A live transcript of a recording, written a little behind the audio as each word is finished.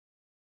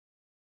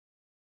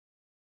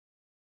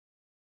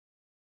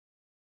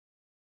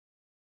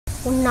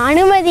உன்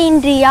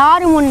அனுமதியின்றி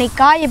யாரும் உன்னை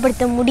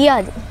காயப்படுத்த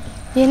முடியாது.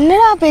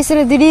 என்னடா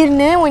பேசுகிற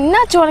திடீர்னு?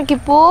 என்னாச்சு உனக்கு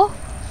இப்போ?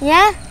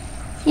 ஏன்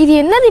இது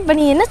என்னது? இப்போ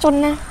நீ என்ன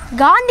சொன்ன?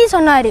 காந்தி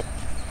சொன்னார்.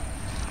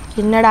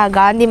 என்னடா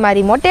காந்தி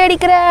மாதிரி மொட்டை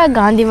அடிக்கிற,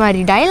 காந்தி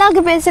மாதிரி டைலாக்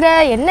பேசுகிற,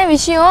 என்ன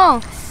விஷயம்?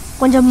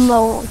 கொஞ்சம்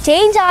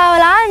சேஞ்ச்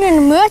ஆகலான்னு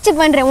முயற்சி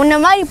பண்ணுறேன். உன்னை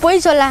மாதிரி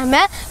போய்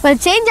சொல்லாமல்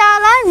கொஞ்சம் சேஞ்ச்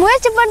ஆகலான்னு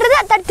முயற்சி பண்ணுறதை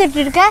தடுத்துட்டு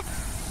இருக்க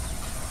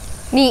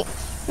நீ.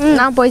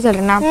 நான் போய்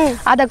சொல்கிறேன்னா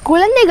அதை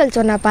குழந்தைகள்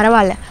சொன்னால்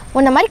பரவாயில்ல,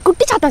 உன்னை மாதிரி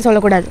குட்டி சாத்தம்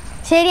சொல்லக்கூடாது.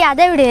 சரி,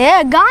 அதை விடு.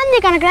 காந்தி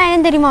கணக்குனா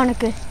என்ன தெரியுமா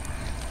உனக்கு?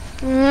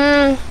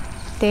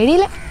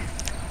 தெரியல.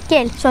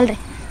 கேள்,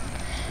 சொல்கிறேன்.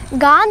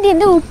 காந்தி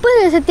வந்து உப்பு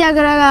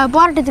சத்தியாகிரக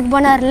போராட்டத்துக்கு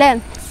போனார்ல.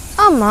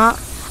 ஆமாம்.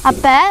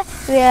 அப்போ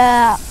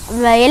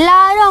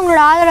எல்லாரும்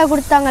அவங்களோட ஆதரவு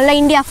கொடுத்தாங்கல்ல,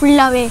 இந்தியா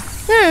ஃபுல்லாகவே.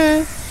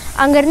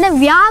 அங்கே இருந்த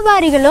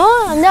வியாபாரிகளும்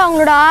வந்து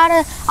அவங்களோட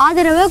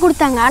ஆதரவை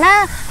கொடுத்தாங்க.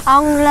 ஆனால்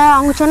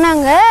அவங்க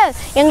சொன்னாங்க,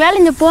 எங்களால்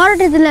இந்த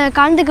போராட்டத்தில்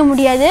கலந்துக்க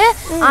முடியாது,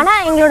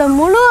 ஆனால் எங்களோட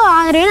முழு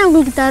ஆதரவையும்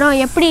உங்களுக்கு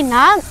தரோம்.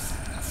 எப்படின்னா,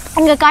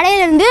 எங்கள்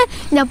கடையிலேருந்து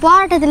இந்த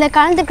போராட்டத்தில்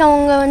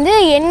கலந்துக்கவங்க வந்து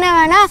என்ன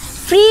வேணால்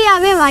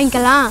ஃப்ரீயாகவே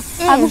வாங்கிக்கலாம்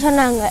அப்படின்னு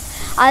சொன்னாங்க.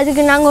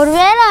 அதுக்கு நாங்கள் ஒரு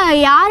வேளை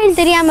யாருன்னு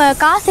தெரியாமல்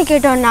காசு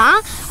கேட்டோன்னா,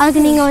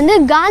 அதுக்கு நீங்கள் வந்து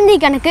காந்தி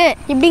கணக்கு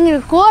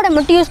இப்படிங்கிற கோடை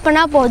மட்டும் யூஸ்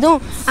பண்ணால் போதும்,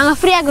 நாங்கள்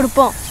ஃப்ரீயாக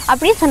கொடுப்போம்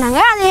அப்படின்னு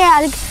சொன்னாங்க.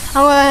 அதுக்கு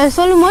அவங்க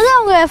சொல்லும்போது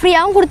அவங்க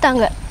ஃப்ரீயாகவும்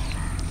கொடுத்தாங்க.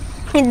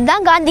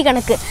 இதுதான் காந்தி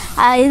கணக்கு.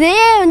 இதே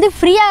வந்து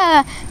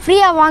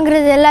ஃப்ரீயாக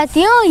வாங்குறது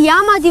எல்லாத்தையும்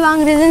ஏமாற்றி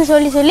வாங்குறதுன்னு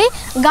சொல்லி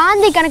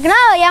காந்தி கணக்குனா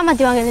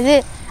ஏமாற்றி வாங்குறது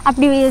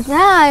அப்படி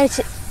தான்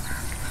ஆயிடுச்சு.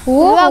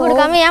 ரூபா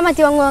கொடுக்காம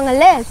ஏமாற்றி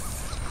வாங்குவாங்கல்ல,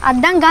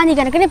 அதுதான் காந்தி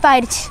கணக்குன்னு இப்போ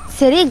ஆயிடுச்சு.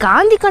 சரி,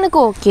 காந்தி கணக்கு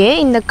ஓகே.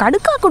 இந்த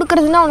கடுக்கா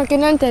கொடுக்கறதுன்னா உனக்கு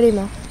என்னன்னு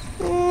தெரியுமா?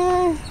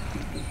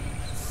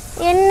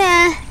 என்ன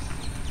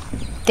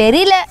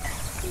தெரியல.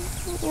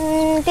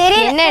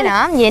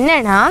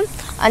 என்னன்னா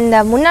அந்த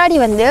முன்னாடி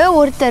வந்து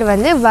ஒருத்தர்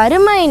வந்து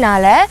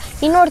வறுமையினால்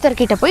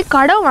இன்னொருத்தர்கிட்ட போய்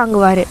கடன்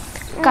வாங்குவார்.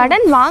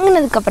 கடன்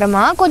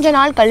வாங்கினதுக்கப்புறமா கொஞ்ச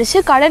நாள் கழித்து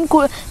கடன்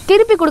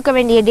திருப்பி கொடுக்க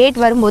வேண்டிய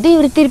டேட் வரும்போது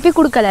இவர் திருப்பி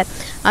கொடுக்கல.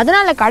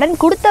 அதனால் கடன்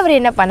கொடுத்தவர்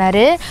என்ன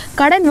பண்ணார்,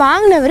 கடன்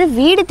வாங்கினவர்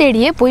வீடு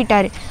தேடியே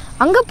போயிட்டார்.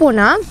 அங்கே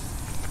போனால்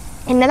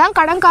என்னதான்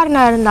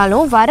கடன்காரனாக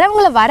இருந்தாலும்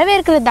வரவங்களை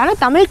வரவேற்கிறது தானே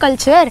தமிழ்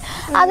கல்ச்சர்.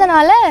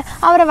 அதனால்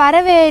அவரை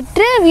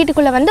வரவேற்று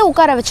வீட்டுக்குள்ளே வந்து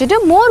உட்கார வச்சுட்டு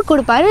மோர்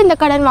கொடுப்பாரு இந்த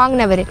கடன்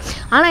வாங்கினவர்.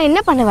 ஆனால்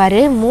என்ன பண்ணுவார்,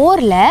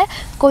 மோரில்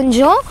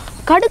கொஞ்சம்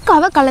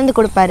கடுக்காவை கலந்து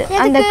கொடுப்பாரு.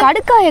 அந்த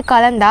கடுக்காயை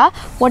கலந்தா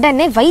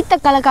உடனே வயிற்ற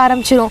கலக்க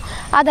ஆரம்பிச்சிடும்.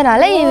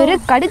 அதனால் இவர்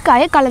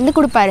கடுக்காயை கலந்து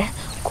கொடுப்பாரு.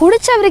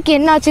 குடித்தவருக்கு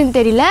என்னாச்சுன்னு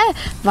தெரியல,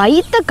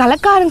 வயிற்ற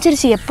கலக்க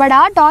ஆரம்பிச்சிருச்சு. எப்படா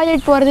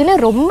டாய்லெட் போகிறதுன்னு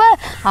ரொம்ப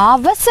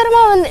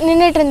அவசரமாக வந்து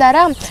நின்றுட்டு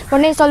இருந்தாரா.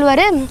 உடனே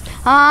சொல்லுவார்,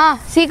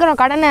 சீக்கிரம்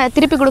கடனை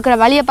திருப்பி கொடுக்குற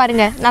வழியை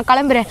பாருங்கள், நான்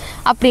கிளம்புறேன்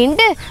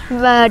அப்படின்ட்டு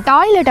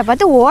டாய்லெட்டை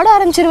பார்த்து ஓட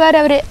ஆரம்பிச்சிருவார்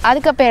அவர்.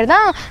 அதுக்கு பேர்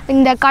தான்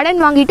இந்த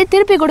கடன் வாங்கிட்டு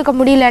திருப்பி கொடுக்க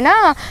முடியலன்னா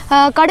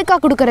கடுக்கா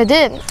கொடுக்கறது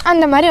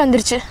அந்த மாதிரி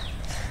வந்துருச்சு.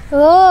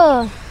 ஓ,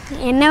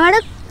 என்னை விட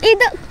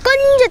இது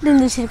கொஞ்சம்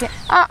தெரிஞ்சிருக்கேன்.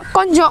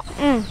 கொஞ்சம்.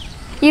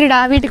 இருடா,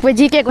 வீட்டுக்கு போய்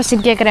ஜிகே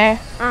கொஸ்டின் கேட்குறேன்.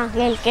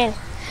 கேள்.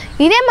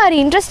 இதே மாதிரி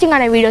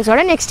இன்ட்ரெஸ்டிங்கான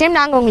வீடியோஸோட நெக்ஸ்ட் டைம்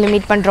நாங்கள் உங்களை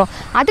மீட் பண்ணுறோம்.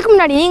 அதுக்கு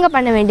முன்னாடி நீங்கள்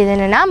பண்ண வேண்டியது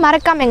என்னென்னா,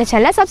 மறக்காமல் எங்கள்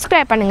சேனலை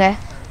சப்ஸ்கிரைப் பண்ணுங்கள்,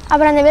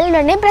 அப்புறம் அந்த பெல்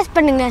பட்டனை ப்ரெஸ்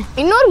பண்ணுங்கள்.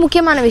 இன்னொரு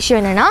முக்கியமான விஷயம்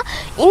என்னென்னா,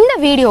 இந்த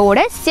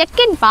வீடியோவோட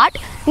செகண்ட் பார்ட்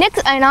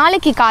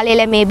நாளைக்கு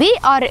காலையில் மேபி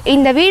ஆர்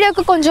இந்த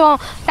வீடியோவுக்கு கொஞ்சம்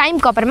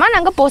டைமுக்கு அப்புறமா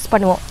நாங்கள் போஸ்ட்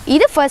பண்ணுவோம்.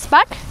 இது ஃபர்ஸ்ட்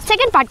பார்ட்.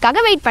 செகண்ட்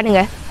பார்ட்காக வெயிட்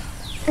பண்ணுங்கள்.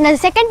 இந்த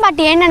செகண்ட்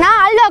பார்ட் என்னென்னா,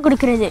 அல்வா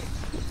கொடுக்குறது.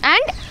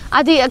 அண்ட்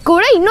அது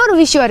கூட இன்னொரு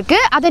விஷயம்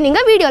இருக்குது, அதை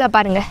நீங்கள் வீடியோவில்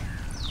பாருங்கள்.